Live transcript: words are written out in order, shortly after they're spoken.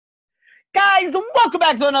Guys, welcome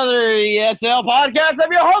back to another ESL podcast.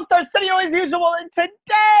 I'm your host, Arsenio, as usual, and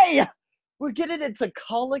today we're getting into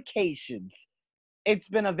collocations. It's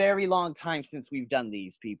been a very long time since we've done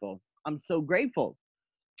these, people. I'm so grateful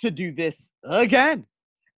to do this again.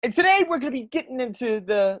 And today we're going to be getting into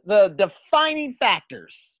the defining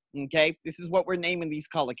factors, okay? This is what we're naming these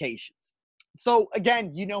collocations. So,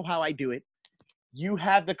 again, you know how I do it. You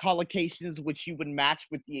have the collocations which you would match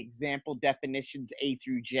with the example definitions A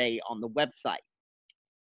through J on the website.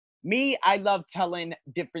 Me, I love telling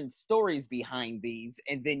different stories behind these,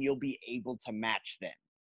 and then you'll be able to match them.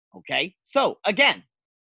 Okay? So, again,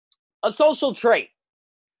 a social trait.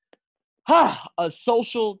 A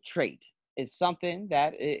social trait is something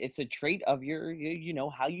that it's a trait of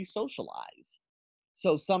how you socialize.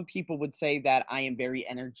 So, some people would say that I am very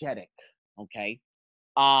energetic. Okay?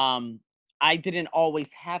 I didn't always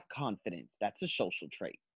have confidence. That's a social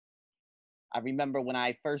trait. I remember when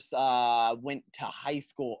I first went to high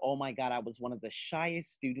school, oh my God, I was one of the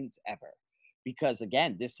shyest students ever. Because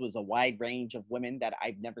again, this was a wide range of women that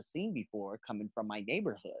I've never seen before coming from my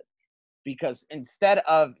neighborhood. Because instead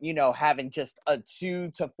of, having just a 2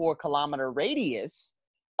 to 4 kilometer radius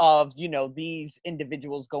of, these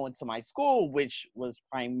individuals going to my school, which was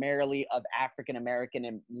primarily of African American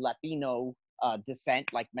and Latino descent,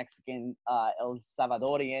 like Mexican, El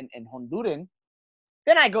Salvadorian, and Honduran.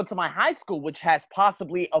 Then I go to my high school, which has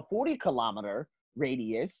possibly a 40-kilometer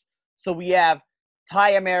radius. So we have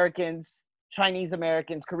Thai Americans, Chinese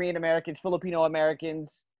Americans, Korean Americans, Filipino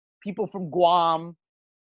Americans, people from Guam,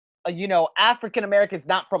 African Americans,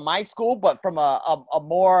 not from my school, but from a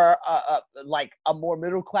more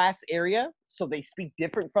middle class area. So they speak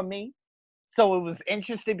different from me. So it was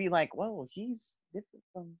interesting to be like, well, he's different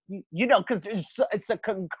from you, because it's a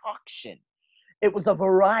concoction. It was a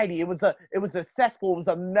variety. It was a cesspool. It was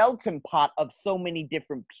a melting pot of so many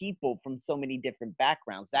different people from so many different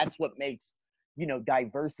backgrounds. That's what makes,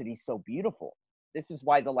 diversity so beautiful. This is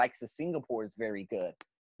why the likes of Singapore is very good.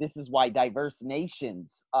 This is why diverse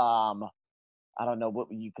nations, I don't know what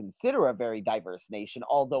you consider a very diverse nation,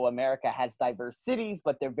 although America has diverse cities,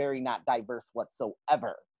 but they're very not diverse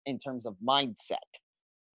whatsoever in terms of mindset.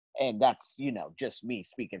 And that's, just me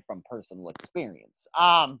speaking from personal experience.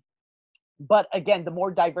 But again, the more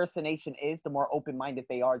diverse a nation is, the more open-minded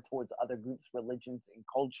they are towards other groups, religions, and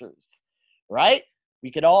cultures, right?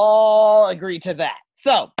 We could all agree to that.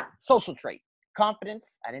 So, social trait,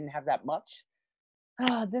 confidence. I didn't have that much.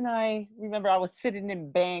 Then I remember I was sitting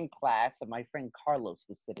in band class, and my friend Carlos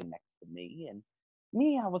was sitting next to me. And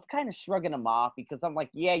I was kind of shrugging him off because I'm like,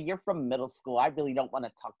 yeah, you're from middle school. I really don't want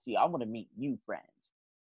to talk to you. I want to meet new friends.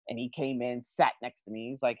 And he came in, sat next to me.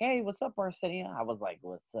 He's like, hey, what's up, Arsenio? I was like,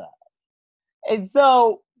 what's up? And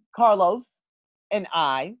so Carlos and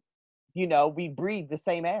I, we breathe the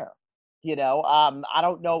same air. I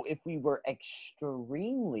don't know if we were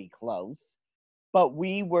extremely close, but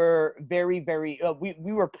we were very, very,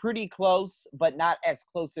 we were pretty close, but not as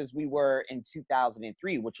close as we were in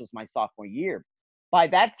 2003, which was my sophomore year. By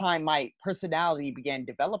that time, my personality began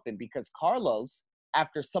developing because Carlos,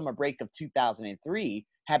 after summer break of 2003,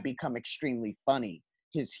 had become extremely funny.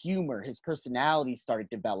 His humor, his personality started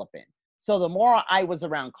developing. So the more I was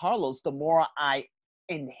around Carlos, the more I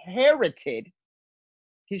inherited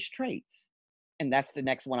his traits. And that's the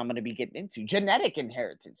next one I'm going to be getting into. Genetic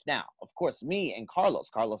inheritance. Now, of course, me and Carlos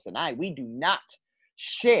and I, we do not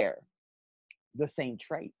share the same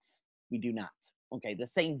traits. We do not. Okay, the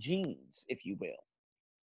same genes, if you will.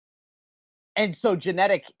 And so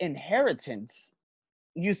genetic inheritance,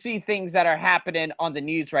 you see things that are happening on the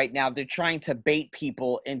news right now. They're trying to bait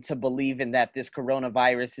people into believing that this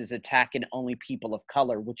coronavirus is attacking only people of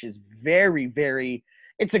color, which is very, very,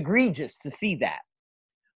 it's egregious to see that.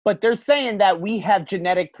 But they're saying that we have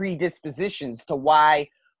genetic predispositions to why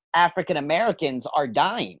African Americans are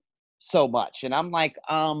dying so much. And I'm like,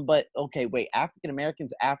 but okay, wait, African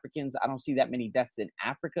Americans, Africans, I don't see that many deaths in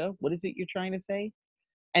Africa. What is it you're trying to say?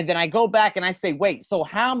 And then I go back and I say, wait, so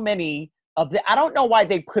how many of the, I don't know why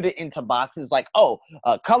they put it into boxes like,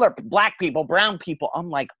 color, black people, brown people. I'm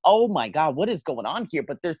like, oh my God, what is going on here?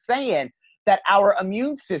 But they're saying that our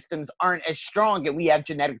immune systems aren't as strong and we have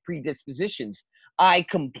genetic predispositions. I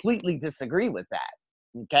completely disagree with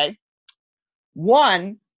that. Okay.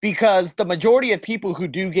 One, because the majority of people who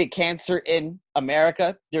do get cancer in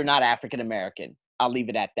America, they're not African American. I'll leave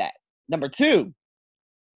it at that. Number two,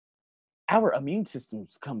 our immune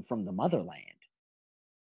systems come from the motherland.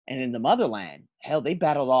 And in the motherland, hell, they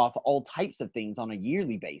battled off all types of things on a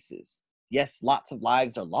yearly basis. Yes, lots of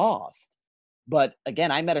lives are lost. But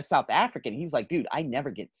again, I met a South African. He's like, dude, I never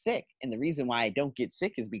get sick. And the reason why I don't get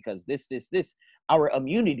sick is because this. our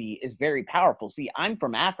immunity is very powerful. See, I'm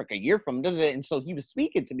from Africa, you're from, and so he was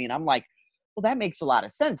speaking to me, and I'm like, well, that makes a lot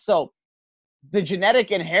of sense. So the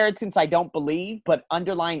genetic inheritance, I don't believe, but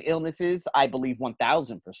underlying illnesses, I believe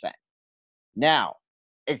 1000%. Now,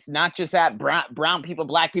 it's not just that brown people,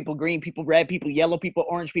 black people, green people, red people, yellow people,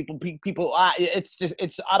 orange people, pink people. I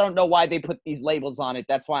don't know why they put these labels on it.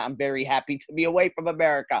 That's why I'm very happy to be away from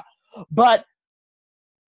America. But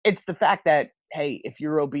it's the fact that, hey, if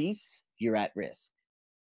you're obese, you're at risk.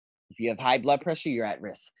 If you have high blood pressure, you're at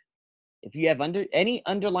risk. If you have any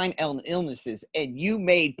underlying illnesses and you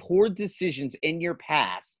made poor decisions in your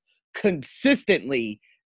past consistently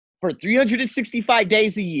for 365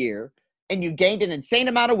 days a year, and you gained an insane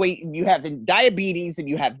amount of weight, and you have diabetes, and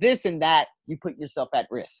you have this and that, you put yourself at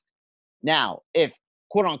risk. Now, if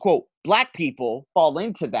quote unquote black people fall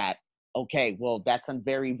into that, okay, well, that's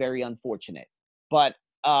very, very unfortunate. But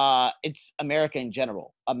it's America in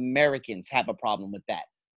general. Americans have a problem with that.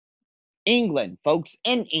 England, folks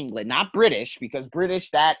in England, not British, because British,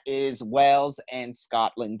 that is Wales and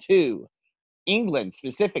Scotland too. England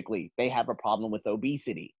specifically, they have a problem with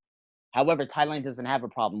obesity. However, Thailand doesn't have a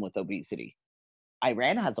problem with obesity.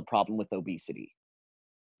 Iran has a problem with obesity.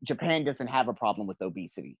 Japan doesn't have a problem with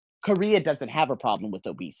obesity. Korea doesn't have a problem with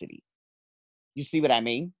obesity. You see what I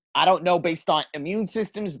mean? I don't know based on immune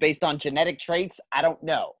systems, based on genetic traits. I don't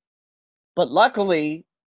know. But luckily,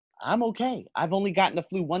 I'm okay. I've only gotten the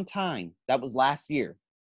flu one time. That was last year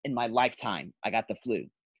in my lifetime. I got the flu.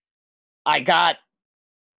 I got,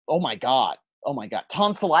 oh my God,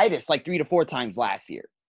 tonsillitis like 3 to 4 times last year.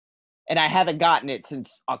 And I haven't gotten it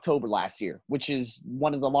since October last year, which is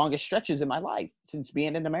one of the longest stretches in my life since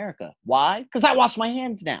being in America. Why? Because I wash my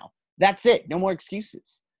hands now. That's it. No more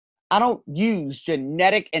excuses. I don't use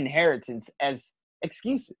genetic inheritance as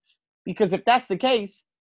excuses, because if that's the case,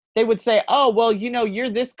 they would say, oh, well, you're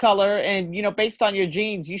this color and, based on your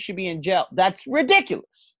genes, you should be in jail. That's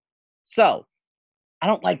ridiculous. So I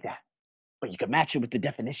don't like that, but you can match it with the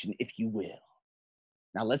definition if you will.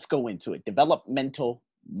 Now let's go into it. Developmental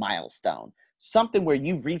milestone, something where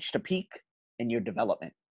you've reached a peak in your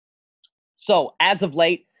development. So as of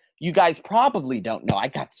late, you guys probably don't know, I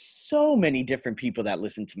got so many different people that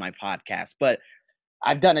listen to my podcast, but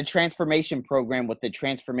I've done a transformation program with the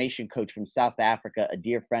transformation coach from South Africa, a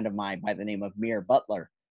dear friend of mine by the name of Mir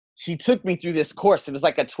Butler. She took me through this course. It was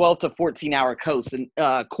like a 12 to 14-hour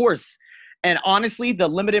course. And honestly, the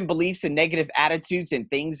limiting beliefs and negative attitudes and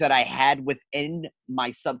things that I had within my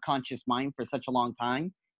subconscious mind for such a long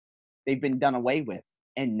time, they've been done away with.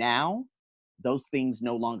 And now those things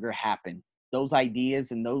no longer happen. Those ideas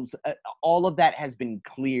and all of that has been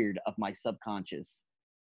cleared of my subconscious.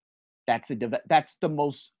 That's the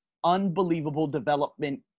most unbelievable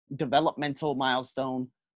developmental milestone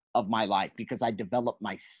of my life, because I developed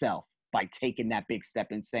myself by taking that big step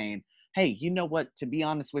and saying, hey, you know what? To be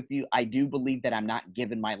honest with you, I do believe that I'm not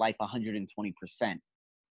giving my life 120%.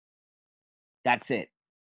 That's it.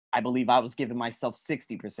 I believe I was giving myself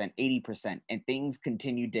 60%, 80%, and things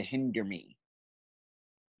continued to hinder me.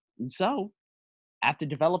 And so, after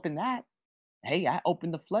developing that, hey, I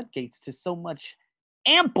opened the floodgates to so much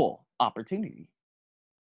ample opportunity.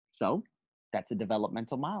 So, that's a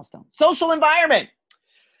developmental milestone. Social environment.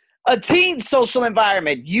 A teen's social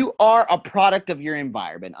environment. You are a product of your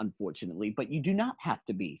environment, unfortunately, but you do not have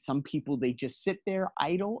to be. Some people, they just sit there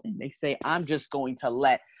idle and they say, I'm just going to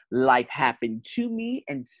let life happen to me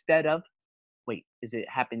instead of, is it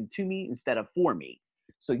happen to me instead of for me?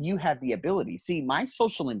 So you have the ability. See, my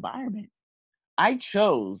social environment, I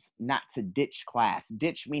chose not to ditch class.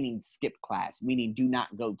 Ditch meaning skip class, meaning do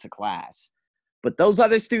not go to class. But those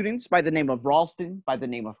other students by the name of Ralston, by the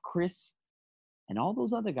name of Chris, and all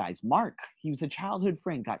those other guys, Mark, he was a childhood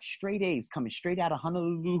friend, got straight A's coming straight out of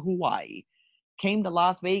Honolulu, Hawaii. Came to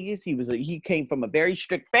Las Vegas. He came from a very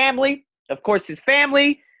strict family. Of course, his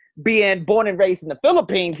family being born and raised in the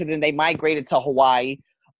Philippines, and then they migrated to Hawaii.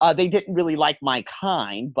 They didn't really like my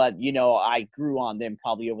kind, but, I grew on them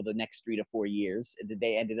probably over the next 3 to 4 years. And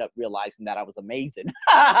they ended up realizing that I was amazing.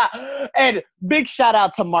 And big shout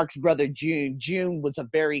out to Mark's brother, June. June was a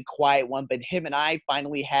very quiet one, but him and I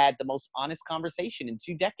finally had the most honest conversation in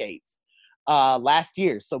 2 decades last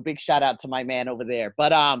year. So big shout out to my man over there.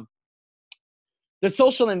 But the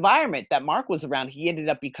social environment that Mark was around, he ended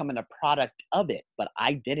up becoming a product of it, but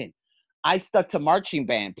I didn't. I stuck to marching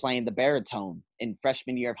band, playing the baritone in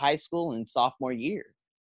freshman year of high school and sophomore year.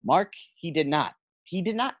 Mark, he did not. He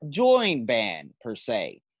did not join band per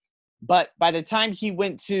se. But by the time he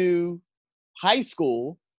went to high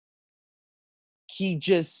school, he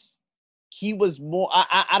was more,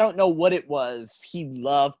 I don't know what it was he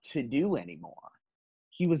loved to do anymore.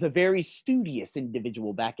 He was a very studious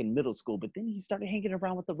individual back in middle school, but then he started hanging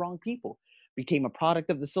around with the wrong people, became a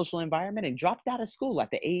product of the social environment, and dropped out of school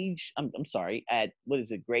at the age, I'm sorry, at what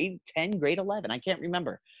is it, grade 10, grade 11? I can't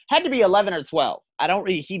remember. Had to be 11 or 12. I don't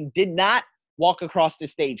really, he did not walk across the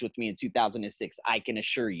stage with me in 2006. I can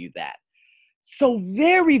assure you that. So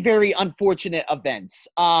very, very unfortunate events.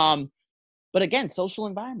 But again, social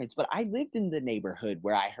environments. But I lived in the neighborhood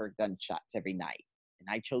where I heard gunshots every night, and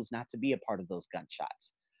I chose not to be a part of those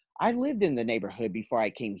gunshots. I lived in the neighborhood before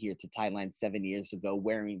I came here to Thailand 7 years ago,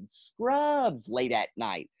 wearing scrubs late at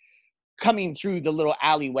night, coming through the little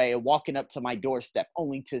alleyway and walking up to my doorstep,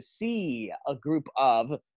 only to see a group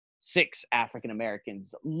of 6 African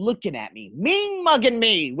Americans looking at me, mean mugging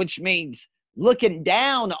me, which means looking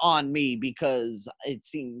down on me because it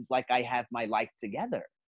seems like I have my life together.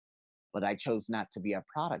 But I chose not to be a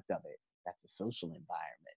product of it. That's a social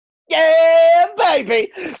environment. Yeah,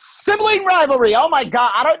 baby. Sibling rivalry. Oh my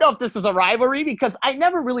God. I don't know if this is a rivalry because I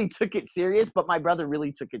never really took it serious, but my brother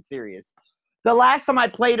really took it serious. The last time I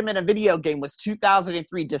played him in a video game was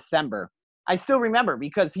 2003 December. I still remember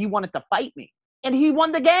because he wanted to fight me. And he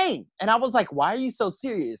won the game. And I was like, why are you so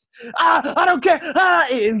serious? I don't care.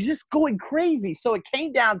 It was just going crazy. So it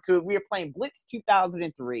came down to it. We were playing Blitz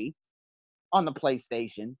 2003 on the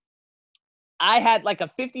PlayStation. I had like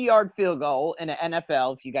a 50-yard field goal in an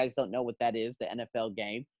NFL. If you guys don't know what that is, the NFL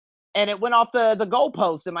game, and it went off the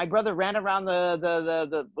goalpost, and my brother ran around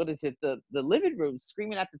the what is it, the living room,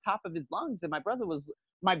 screaming at the top of his lungs. And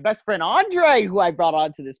my best friend Andre, who I brought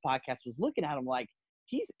onto this podcast, was looking at him like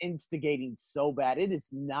he's instigating so bad. It is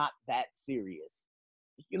not that serious.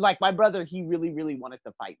 Like my brother, he really really wanted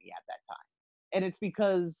to fight me at that time, and it's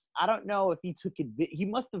because I don't know if he took it. He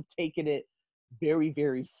must have taken it very,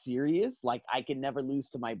 very serious. Like I can never lose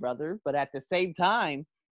to my brother. But at the same time,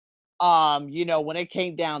 when it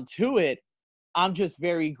came down to it, I'm just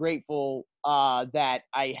very grateful that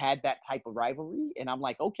I had that type of rivalry. And I'm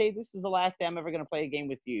like, okay, this is the last day I'm ever going to play a game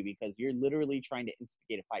with you because you're literally trying to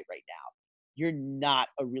instigate a fight right now. You're not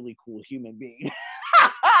a really cool human being.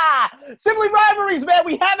 Sibling rivalries, man.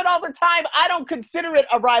 We have it all the time. I don't consider it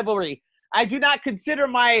a rivalry. I do not consider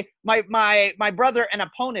my brother an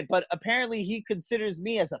opponent, but apparently he considers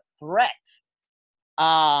me as a threat.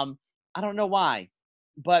 I don't know why,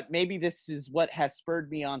 but maybe this is what has spurred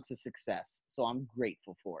me on to success. So I'm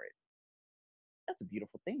grateful for it. That's a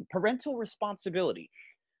beautiful thing. Parental responsibility.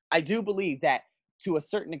 I do believe that to a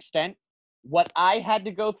certain extent, what I had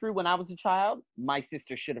to go through when I was a child, my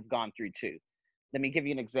sister should have gone through too. Let me give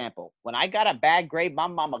you an example. When I got a bad grade, my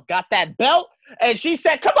mama got that belt and she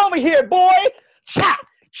said, come over here, boy. Cha,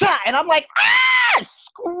 cha. And I'm like,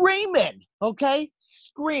 screaming. Okay?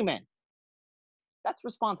 Screaming. That's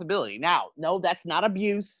responsibility. Now, no, that's not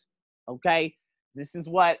abuse. Okay? This is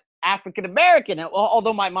what African American,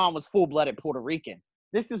 although my mom was full-blooded Puerto Rican,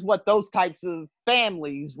 this is what those types of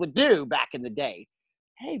families would do back in the day.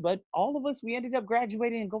 Hey, but all of us, we ended up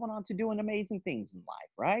graduating and going on to doing amazing things in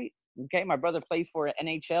life, right? Okay, my brother plays for an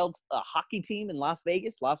NHL hockey team in Las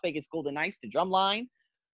Vegas Golden Knights, the Drumline.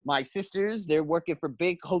 My sisters, they're working for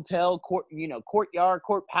big hotel, Courtyard,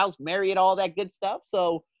 Courthouse, Marriott, all that good stuff.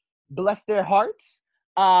 So bless their hearts.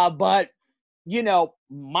 But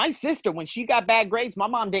my sister, when she got bad grades, my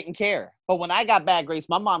mom didn't care. But when I got bad grades,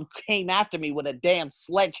 my mom came after me with a damn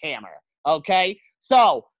sledgehammer. Okay,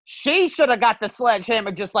 so she should have got the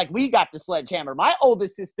sledgehammer just like we got the sledgehammer. My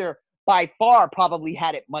oldest sister by far probably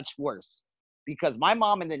had it much worse because my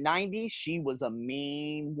mom in the 90s, she was a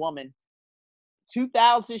mean woman.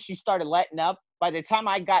 2000, she started letting up. By the time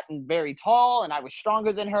I gotten very tall and I was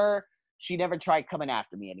stronger than her, she never tried coming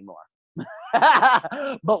after me anymore.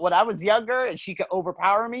 But when I was younger and she could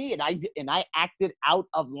overpower me and I acted out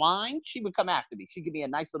of line, she would come after me. She'd give me a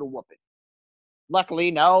nice little whooping. Luckily,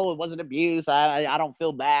 no, it wasn't abuse. I don't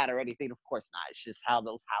feel bad or anything. Of course not. It's just how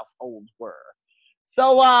those households were.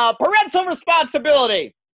 So parental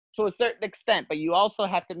responsibility to a certain extent, but you also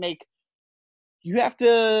have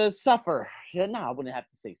to suffer. Yeah, no, I wouldn't have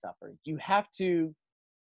to say suffer. You have to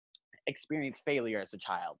experience failure as a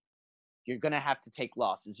child. You're going to have to take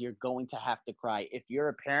losses. You're going to have to cry. If you're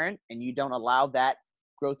a parent and you don't allow that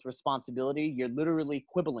growth responsibility, you're literally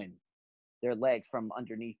quibbling their legs from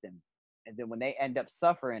underneath them. And then when they end up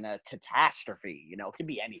suffering a catastrophe, it could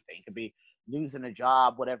be anything. It could be losing a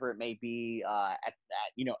job, whatever it may be,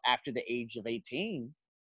 after the age of 18,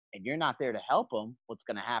 and you're not there to help them, what's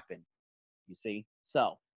going to happen? You see?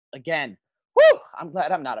 So, again, I'm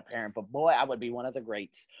glad I'm not a parent, but boy, I would be one of the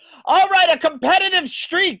greats. All right, a competitive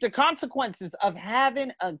streak. The consequences of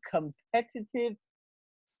having a competitive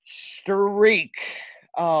streak.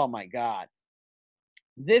 Oh, my God.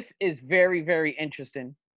 This is very, very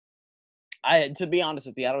interesting. To be honest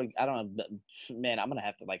with you, I don't man, I'm gonna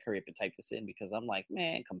have to like hurry up and type this in because I'm like,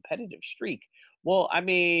 man, competitive streak. Well, I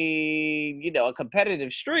mean, a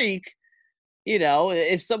competitive streak,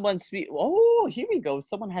 if someone oh, here we go.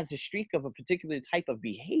 Someone has a streak of a particular type of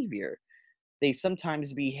behavior. They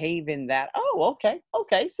sometimes behave in that, oh, okay,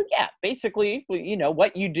 okay. So yeah, basically,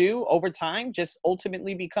 what you do over time just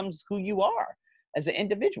ultimately becomes who you are as an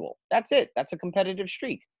individual. That's it. That's a competitive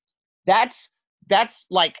streak. That's that's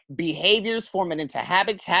like behaviors forming into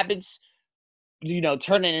habits, turning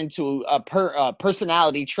into a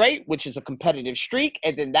personality trait, which is a competitive streak,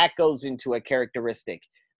 and then that goes into a characteristic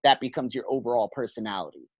that becomes your overall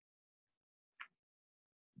personality.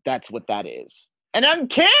 That's what that is. An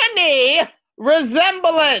uncanny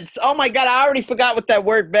resemblance. Oh my god, I already forgot what that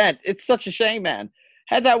word meant. It's such a shame, man.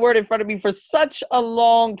 Had that word in front of me for such a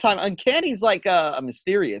long time. Uncanny's like a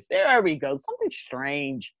mysterious. There we go. Something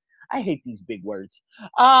strange. I hate these big words.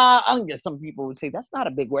 Some people would say that's not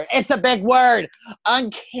a big word. It's a big word.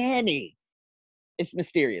 Uncanny. It's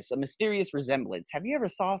mysterious. A mysterious resemblance. Have you ever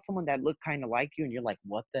saw someone that looked kind of like you and you're like,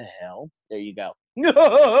 what the hell? There you go.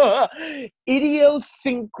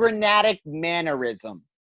 Idiosyncratic mannerism.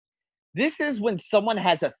 This is when someone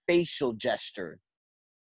has a facial gesture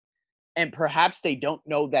and perhaps they don't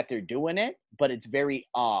know that they're doing it, but it's very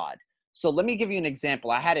odd. So let me give you an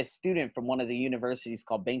example. I had a student from one of the universities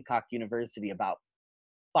called Bangkok University about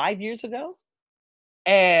 5 years ago.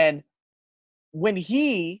 And when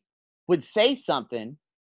he would say something,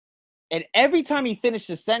 and every time he finished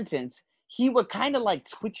a sentence, he would kind of like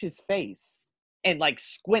twitch his face and like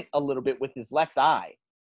squint a little bit with his left eye.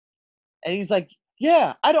 And he's like,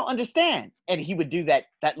 "Yeah, I don't understand." And he would do that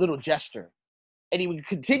little gesture. And he would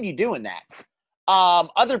continue doing that.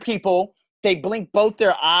 Other people, they blink both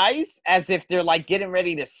their eyes as if they're like getting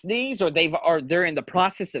ready to sneeze, or they're in the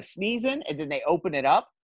process of sneezing, and then they open it up.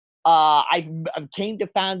 I came to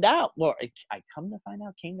find out. Well, came to find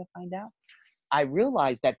out. I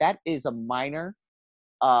realized that is a minor.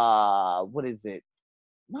 What is it?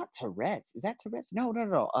 Not Tourette's. Is that Tourette's? No, no,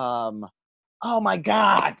 no. Oh my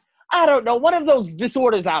God. I don't know. One of those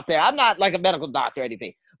disorders out there. I'm not like a medical doctor or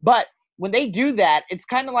anything. But when they do that, it's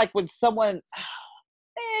kind of like when someone,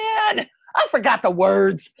 man, I forgot the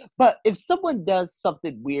words. But if someone does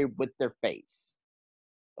something weird with their face,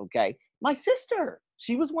 okay? My sister,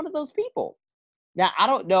 she was one of those people. Now, I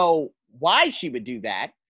don't know why she would do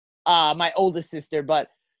that, my oldest sister, but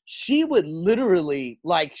she would literally,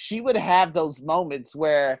 like, she would have those moments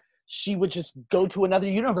where she would just go to another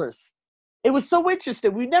universe. It was so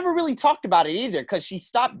interesting. We never really talked about it either because she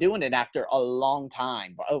stopped doing it after a long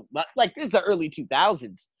time. Like, this is the early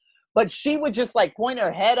 2000s. But she would just like point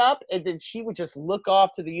her head up and then she would just look off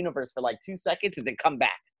to the universe for like 2 seconds and then come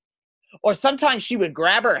back. Or sometimes she would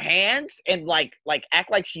grab her hands and like act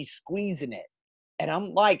like she's squeezing it. And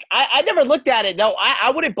I'm like, I never looked at it. No, I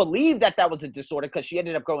wouldn't believe that was a disorder because she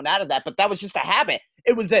ended up growing out of that. But that was just a habit.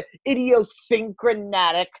 It was an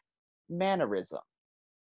idiosyncratic mannerism.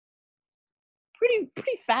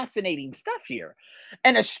 Pretty fascinating stuff here.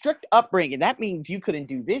 And a strict upbringing. That means you couldn't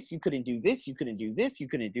do this, you couldn't do this, you couldn't do this, you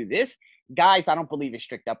couldn't do this. Guys, I don't believe in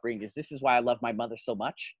strict upbringing. This is why I love my mother so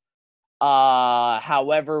much.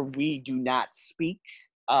 However, we do not speak.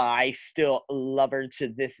 I still love her to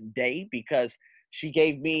this day because she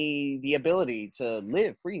gave me the ability to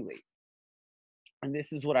live freely. And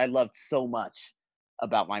this is what I loved so much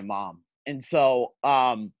about my mom. And so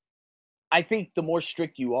I think the more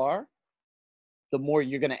strict you are, the more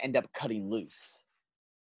you're going to end up cutting loose.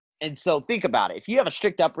 And so think about it. If you have a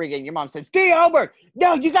strict upbringing and your mom says, "Do your homework.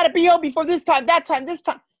 No, you got to be home before this time, that time, this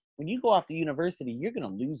time." When you go off to university, you're going to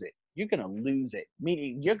lose it. You're going to lose it,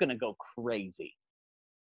 meaning you're going to go crazy.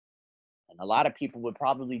 And a lot of people would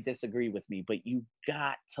probably disagree with me, but you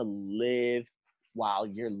got to live while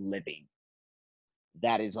you're living.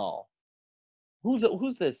 That is all. Who's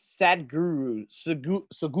the Saguru?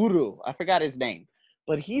 I forgot his name.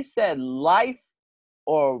 But he said life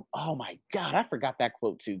or oh my God, I forgot that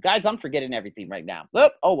quote too. Guys, I'm forgetting everything right now.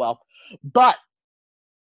 Oh well. But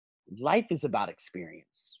life is about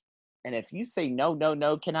experience. And if you say no, no,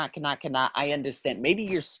 no, cannot, I understand. Maybe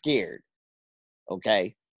you're scared.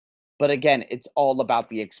 Okay. But again, it's all about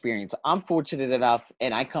the experience. I'm fortunate enough,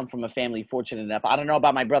 and I come from a family fortunate enough. I don't know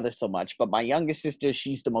about my brother so much, but my youngest sister,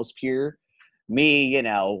 she's the most pure. Me,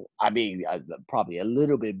 I mean, probably a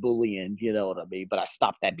little bit bullying, you know what I mean? But I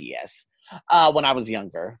stopped that BS when I was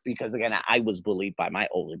younger because, again, I was bullied by my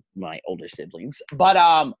older siblings. But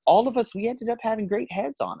all of us, we ended up having great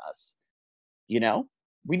heads on us. You know,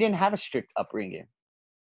 we didn't have a strict upbringing.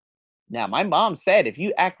 Now, my mom said, if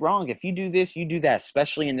you act wrong, if you do this, you do that,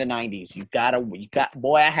 especially in the 90s,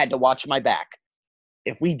 boy, I had to watch my back.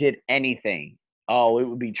 If we did anything, oh, it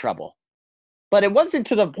would be trouble. But it wasn't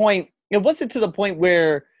to the point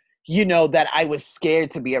where, that I was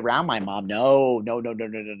scared to be around my mom. No, no, no, no,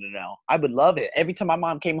 no, no, no, no. I would love it. Every time my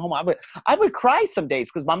mom came home, I would cry some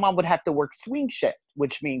days because my mom would have to work swing shift,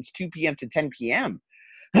 which means 2 p.m. to 10 p.m.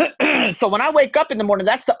 So when I wake up in the morning,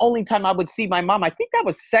 that's the only time I would see my mom. I think that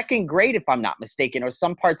was second grade, if I'm not mistaken, or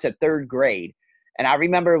some parts of third grade. And I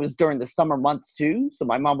remember it was during the summer months too. So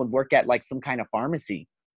my mom would work at like some kind of pharmacy.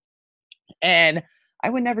 And I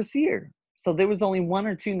would never see her. So there was only 1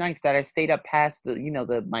 or 2 nights that I stayed up past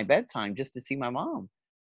my bedtime just to see my mom.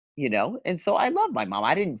 And so I love my mom.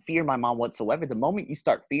 I didn't fear my mom whatsoever. The moment you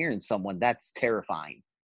start fearing someone, that's terrifying.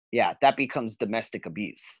 Yeah, that becomes domestic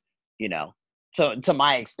abuse, you know. To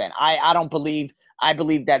my extent. I believe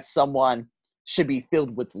that someone should be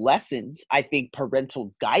filled with lessons. I think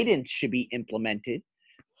parental guidance should be implemented,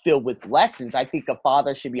 filled with lessons. I think a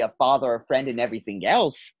father should be a father, a friend, and everything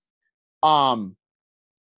else. Um,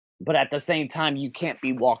 but at the same time, you can't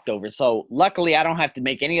be walked over. So luckily, I don't have to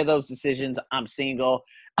make any of those decisions. I'm single.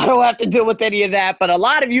 I don't have to deal with any of that. But a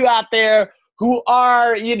lot of you out there who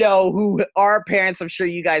are parents, I'm sure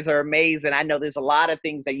you guys are amazed. And I know there's a lot of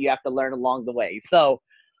things that you have to learn along the way. So,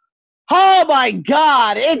 oh my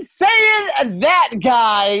God. In saying that,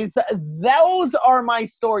 guys, those are my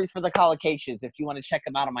stories for the collocations. If you want to check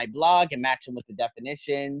them out on my blog and match them with the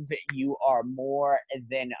definitions, you are more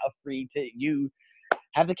than free to. You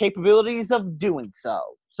have the capabilities of doing so.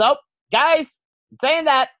 So, guys, saying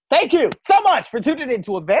that, thank you so much for tuning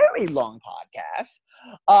into a very long podcast.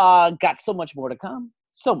 Got so much more to come.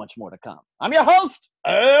 So much more to come. I'm your host,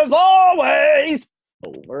 as always.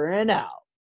 Over and out.